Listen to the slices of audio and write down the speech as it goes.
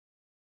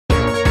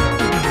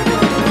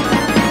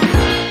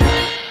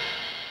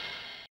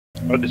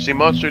Oh, the sea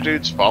monster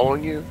dude's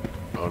following you?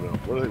 Oh no,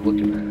 what are they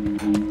looking at?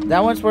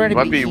 That one's wearing a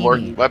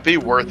bikini. Might be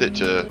worth it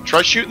to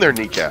try shooting their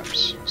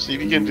kneecaps. See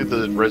if you can do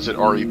the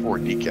Resident RE4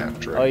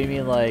 kneecap trick. Oh, you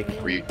mean like...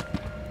 Where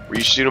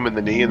you shoot them in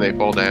the knee and they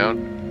fall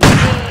down?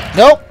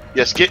 Nope!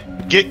 Yes, get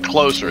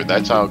closer.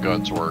 That's how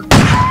guns work.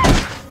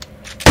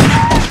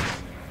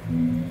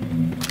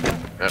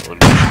 That one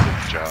did a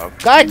good job.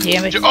 God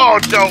damn it! Oh,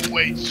 don't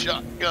waste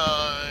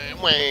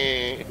shotgun. Wah.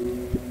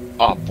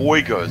 Oh,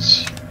 boy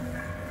goes.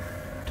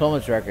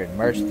 Tolman's record,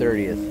 March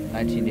 30th,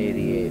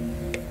 1988.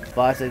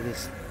 Bostic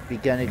has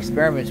begun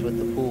experiments with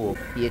the pool.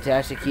 He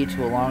attached a key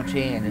to a long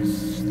chain and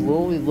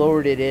slowly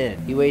lowered it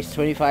in. He waits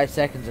 25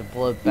 seconds and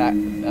pulls it back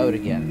out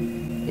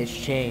again. It's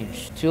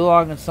changed. Too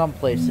long in some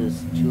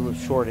places, too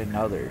short in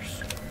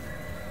others.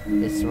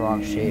 It's the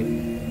wrong shape.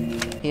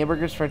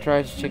 Hamburgers, french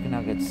fries, chicken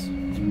nuggets.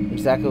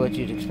 Exactly what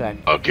you'd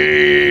expect.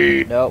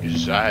 Okay. Nope.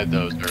 I had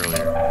those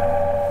earlier.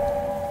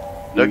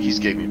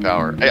 Nuggies gave me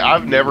power. Hey,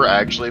 I've never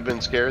actually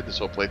been scared this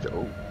whole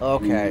playthrough. Oh.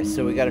 Okay,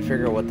 so we gotta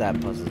figure out what that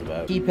puzzle's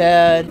about.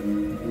 Keypad.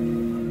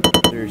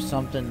 There's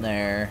something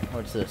there.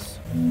 What's this?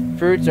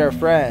 Fruits are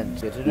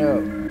friends. Good to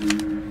know.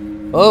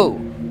 Oh!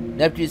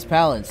 Neptune's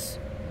Palace.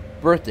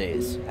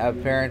 Birthdays. Have a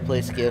parent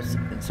place gifts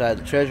inside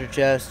the treasure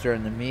chest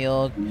during the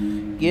meal.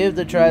 Give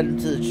the trident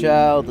to the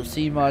child. The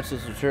sea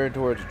monsters will turn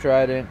towards the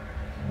trident.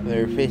 When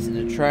they're facing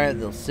the trident,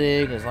 they'll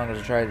sing as long as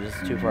the trident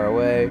isn't too far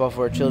away.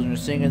 Before children are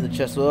singing, the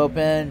chest will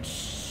open.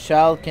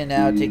 Child can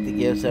now take the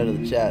gifts out of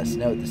the chest.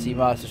 Note, the sea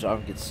monsters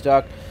often get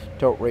stuck.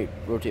 Don't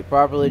rotate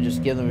properly.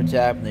 Just give them a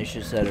tap and they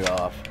should set it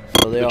off.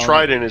 So the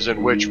trident is in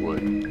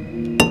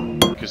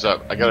Witchwood. Because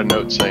I got a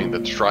note saying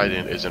that the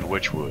trident is in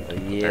Witchwood.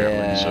 Yeah.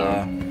 Apparently,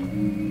 so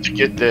to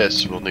get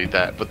this, we'll need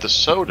that. But the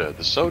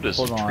soda's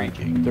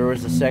intriguing. There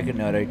was a second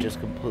note I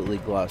just completely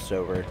glossed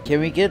over. Can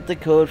we get the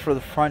code for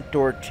the front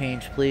door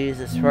changed,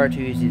 please? It's far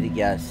too easy to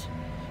guess.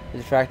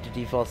 Is fact the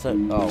default set?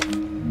 Oh.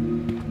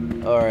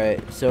 Alright,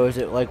 so is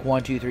it like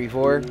 1, 2, 3,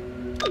 4?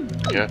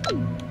 Yeah.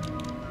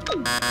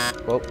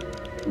 Oh.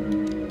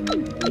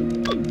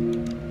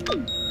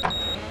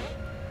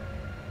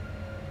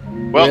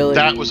 Well, really?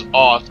 That was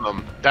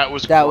awesome. That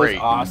was great. Was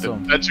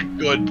awesome. That's a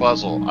good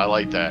puzzle. I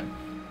like that.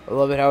 I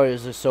love it how it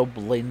is just so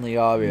blatantly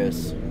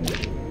obvious.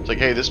 It's like,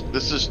 hey,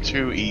 this is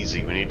too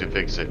easy. We need to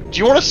fix it. Do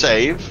you want to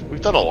save? We've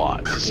done a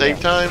lot. Save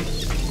time?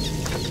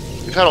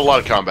 We've had a lot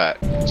of combat.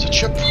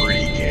 Such a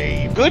pretty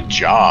game. Good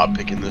job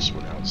picking this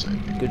one out,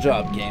 Sebby. Good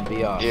job, game.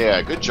 Be awesome.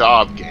 Yeah, good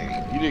job, game.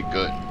 You did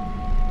good.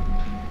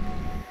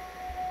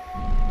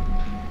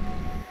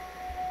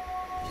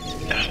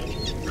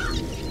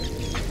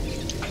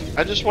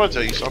 I just want to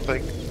tell you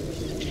something.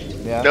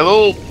 Yeah. That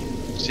little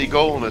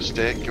seagull on a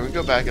stick, can we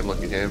go back and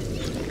look at him?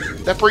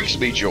 That brings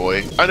me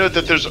joy. I know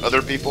that there's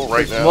other people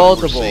right now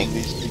who are seeing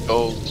these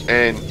seagulls,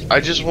 and I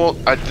just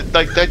want,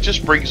 like, that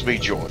just brings me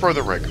joy, for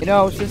the record. You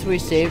know, since we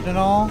saved and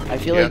all, I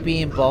feel like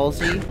being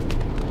ballsy.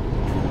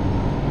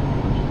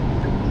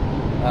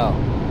 Oh.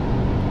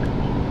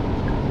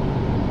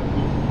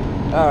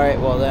 Alright,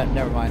 well,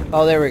 never mind.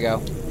 Oh, there we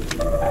go.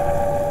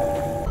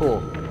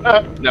 Cool.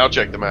 Now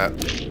check the map.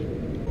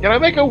 Can I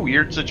make a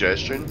weird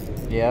suggestion?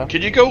 Yeah?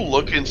 Can you go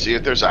look and see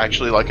if there's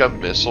actually, like, a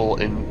missile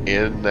in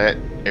that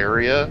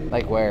area?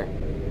 Like where?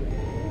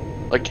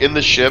 Like in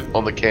the ship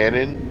on the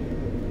cannon?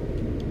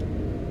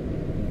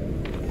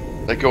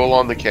 Like go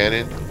along the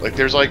cannon? Like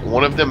there's like,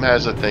 one of them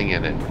has a thing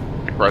in it.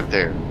 Like right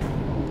there.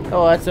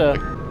 Oh, that's a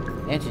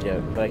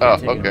antidote. But I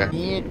can't okay.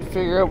 Need to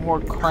figure out more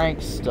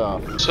crank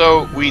stuff.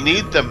 So, we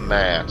need the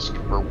mask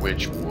for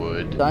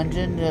Witchwood.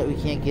 Dungeon that we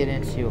can't get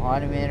into.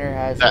 Haunted Manor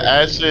has the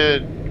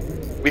acid.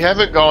 We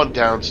haven't gone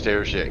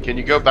downstairs yet. Can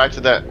you go back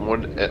to that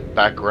one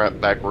back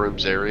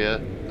rooms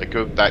area? Like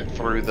go back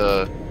through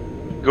the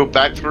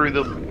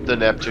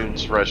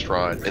Neptune's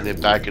restaurant and then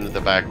back into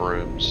the back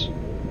rooms.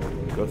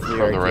 Go through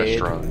from the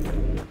restaurant.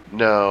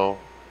 No.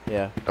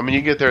 Yeah. I mean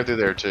you can get there through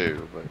there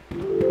too, but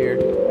here.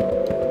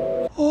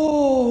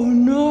 Oh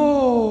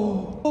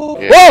no!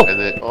 Yeah, whoa! And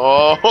then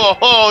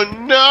oh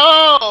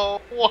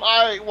no!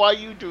 Why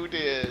you do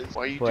this?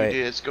 Why you do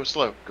this? Go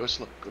slow. Go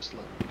slow. Go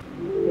slow.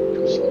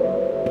 Go slow.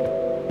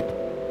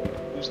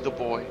 Who's the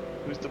boy?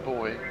 Who's the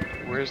boy?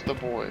 Where's the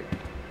boy?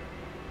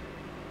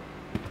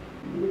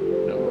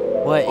 No.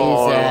 What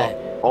is that?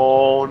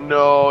 Oh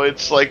no,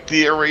 it's like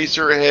the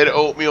Eraserhead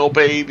oatmeal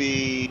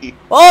baby.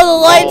 Oh, the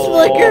lights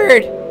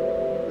flickered!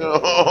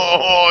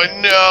 Oh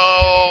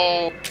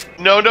no!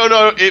 No,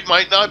 it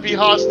might not be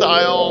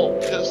hostile.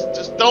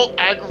 Just don't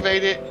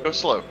aggravate it. Go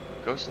slow.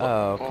 Go slow.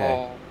 Oh,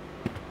 okay.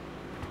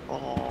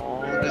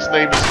 Oh, his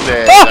name is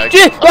Ned. Oh,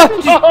 jeez!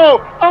 Oh,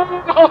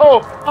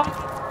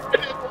 I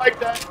didn't like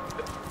that.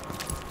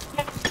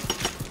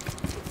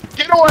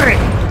 Get away!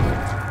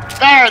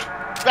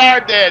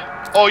 Bad, Ned.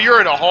 Oh, you're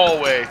in a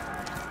hallway.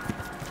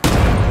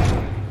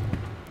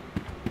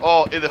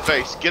 Oh, in the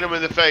face. Get him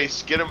in the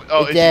face. Get him.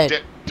 Oh, is he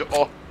dead?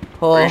 Oh,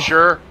 are you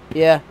sure?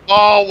 Yeah.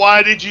 Oh,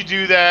 why did you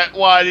do that?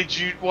 Why did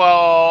you?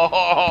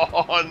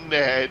 Oh,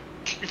 Ned.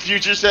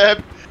 Future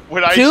Seb,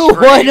 when I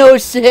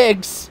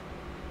 2106.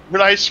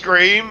 when I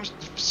screamed,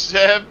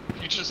 Seb,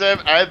 You just have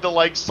I had the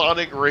like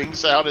sonic ring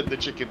sound and the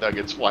chicken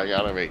nuggets flying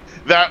out of me.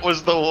 That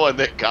was the one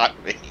that got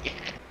me.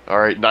 All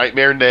right,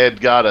 Nightmare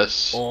Ned got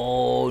us.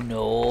 Oh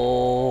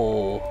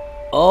no!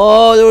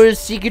 Oh, there was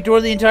a secret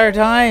door the entire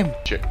time.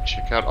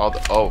 Check out all the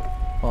Hold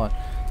on.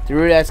 The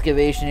root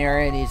excavation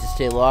area needs to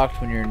stay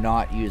locked when you're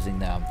not using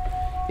them.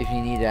 If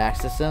you need to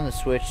access them, the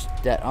switch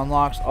that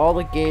unlocks all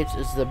the gates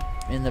is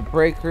in the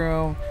break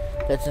room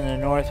that's in the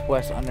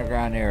northwest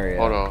underground area.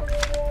 Hold on.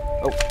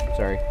 Oh,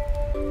 sorry.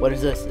 What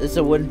is this? It's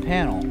a wooden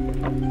panel.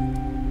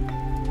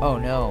 Oh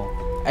no.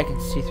 I can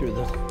see through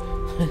the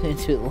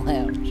into the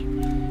lounge.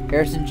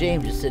 Harrison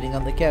James is sitting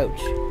on the couch.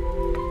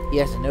 He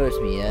hasn't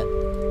noticed me yet.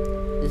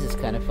 This is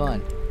kind of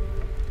fun.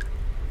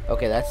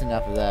 Okay, that's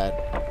enough of that.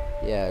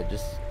 Yeah,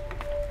 just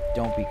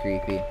don't be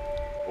creepy.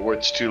 Or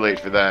it's too late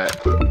for that.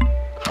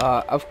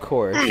 Of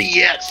course.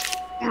 Yes!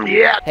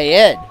 Yeah! Hey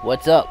Ed,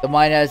 what's up? The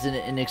mine has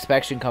an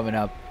inspection coming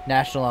up.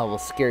 National level,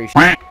 scary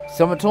shit.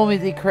 Someone told me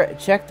they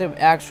checked the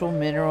actual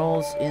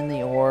minerals in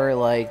the ore,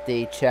 like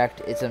they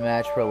checked it's a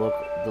match for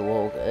the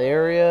local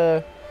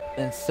area.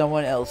 And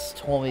someone else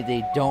told me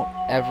they don't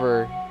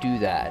ever do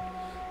that.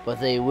 But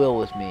they will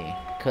with me,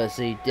 because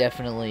they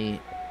definitely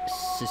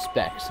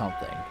suspect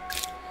something.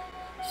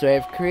 So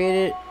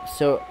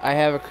I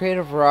have a crate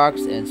of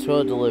rocks and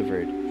soil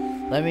delivered.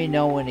 Let me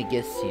know when it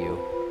gets to you.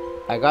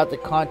 I got the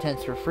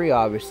contents for free,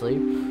 obviously,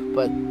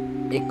 but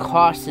it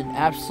costs an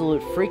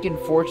absolute freaking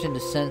fortune to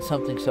send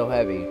something so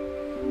heavy.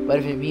 But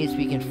if it means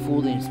we can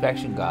fool the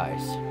inspection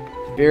guys.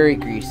 Very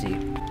greasy.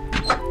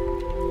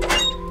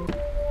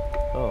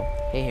 Oh,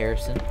 hey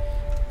Harrison.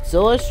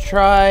 So let's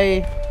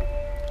try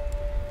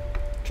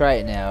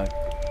it now.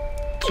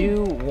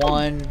 2,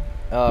 1.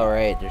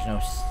 Alright, there's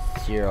no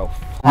 0.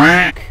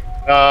 Fuck.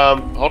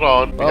 Hold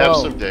on. We have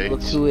some dates.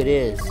 Look who it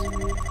is.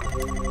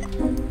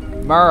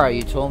 Mara,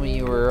 you told me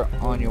you were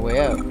on your way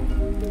out.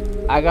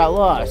 I got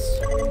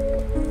lost.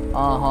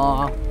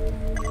 Uh-huh.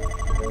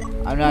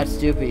 I'm not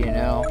stupid, you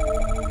know.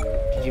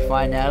 Did you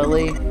find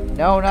Natalie?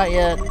 No, not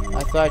yet.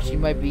 I thought she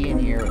might be in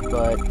here,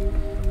 but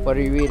what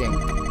are you reading?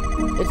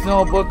 It's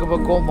no book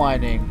about gold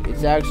mining.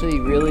 It's actually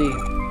really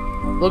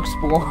looks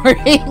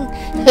boring.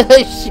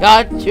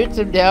 Shoots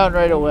him down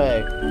right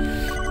away.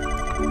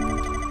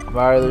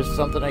 Mara, there's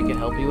something I can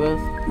help you with?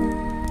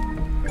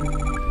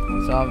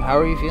 So, how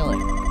are you feeling?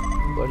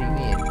 What do you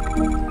mean?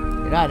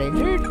 You're not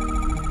injured?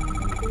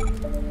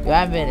 You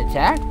haven't been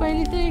attacked by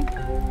anything?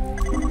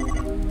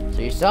 So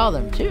you saw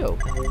them too?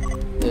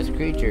 Those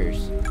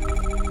creatures.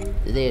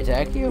 Did they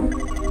attack you?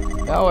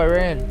 No, I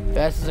ran.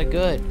 Fast as I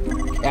could.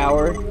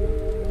 Coward.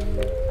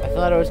 I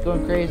thought I was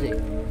going crazy.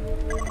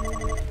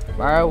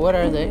 Mara, what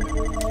are they?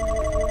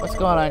 What's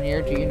going on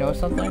here? Do you know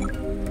something?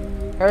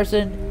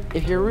 Harrison,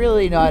 if you're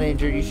really not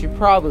injured, you should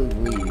probably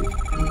leave.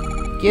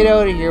 Get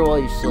out of here while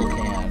you still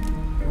can.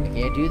 I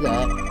can't do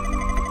that.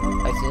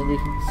 I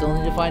still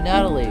need to find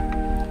Natalie.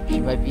 She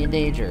might be in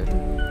danger.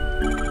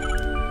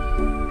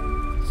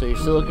 So you're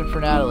still looking for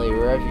Natalie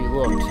wherever you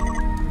looked.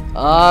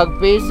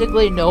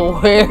 Basically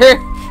nowhere.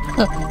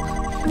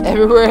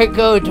 Everywhere I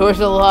go, doors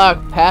are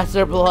locked, paths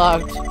are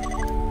blocked.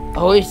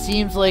 Always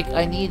seems like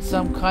I need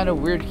some kind of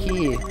weird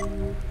key.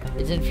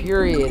 It's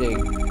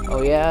infuriating.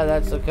 Oh yeah,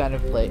 that's the kind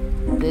of place.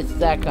 It's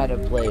that kind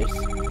of place.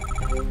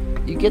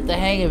 You get the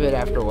hang of it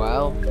after a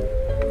while.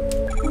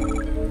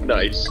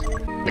 Nice.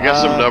 I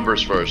got some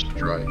numbers for us to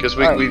try, because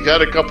we've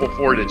got a couple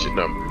 4-digit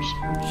numbers.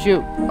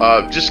 Shoot.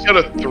 Just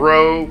gonna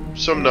throw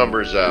some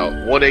numbers out.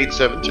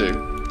 1872.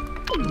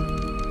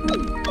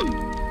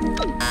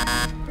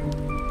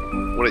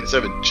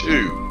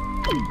 1872.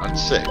 Not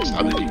 6.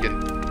 How did you get?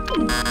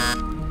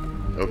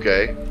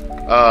 Okay.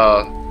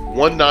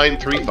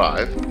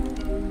 1935.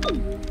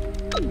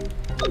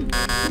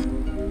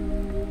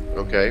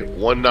 Okay.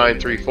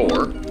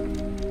 1934.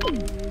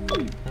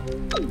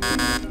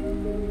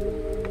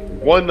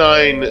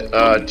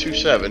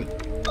 1927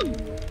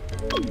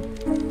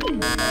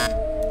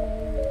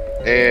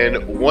 and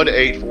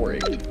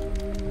 1848.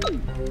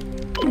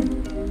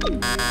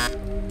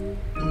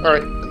 All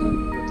right.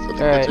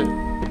 That's it.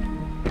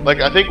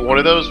 Like, I think one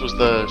of those was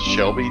the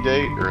Shelby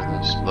date, or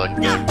this, like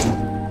the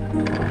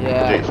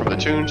date from the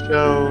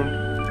tombstone.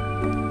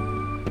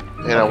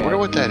 And I wonder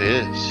what that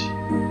is.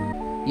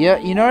 Yeah,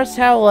 you notice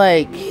how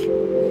like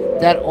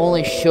that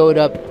only showed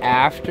up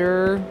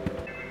after?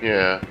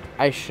 Yeah.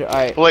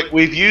 Like,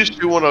 we've used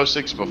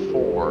 2106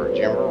 before. Do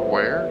you remember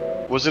where?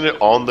 Wasn't it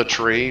on the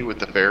tree with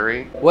the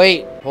fairy?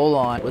 Wait, hold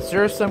on. Was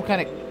there some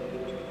kind of...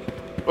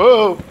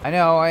 Whoa! I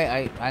know,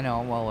 I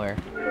know, I'm well aware.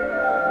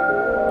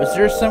 Was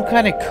there some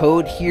kind of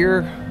code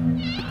here?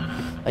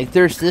 Like,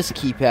 there's this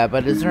keypad,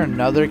 but is there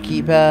another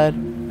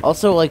keypad?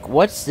 Also, like,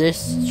 what's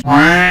this?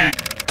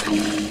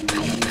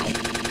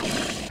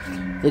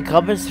 The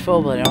cup is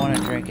full, but I don't want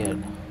to drink it.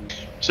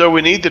 So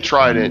we need the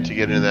trident to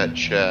get into that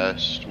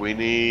chest. We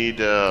need,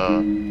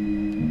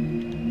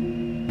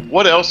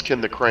 what else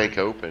can the crank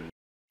open?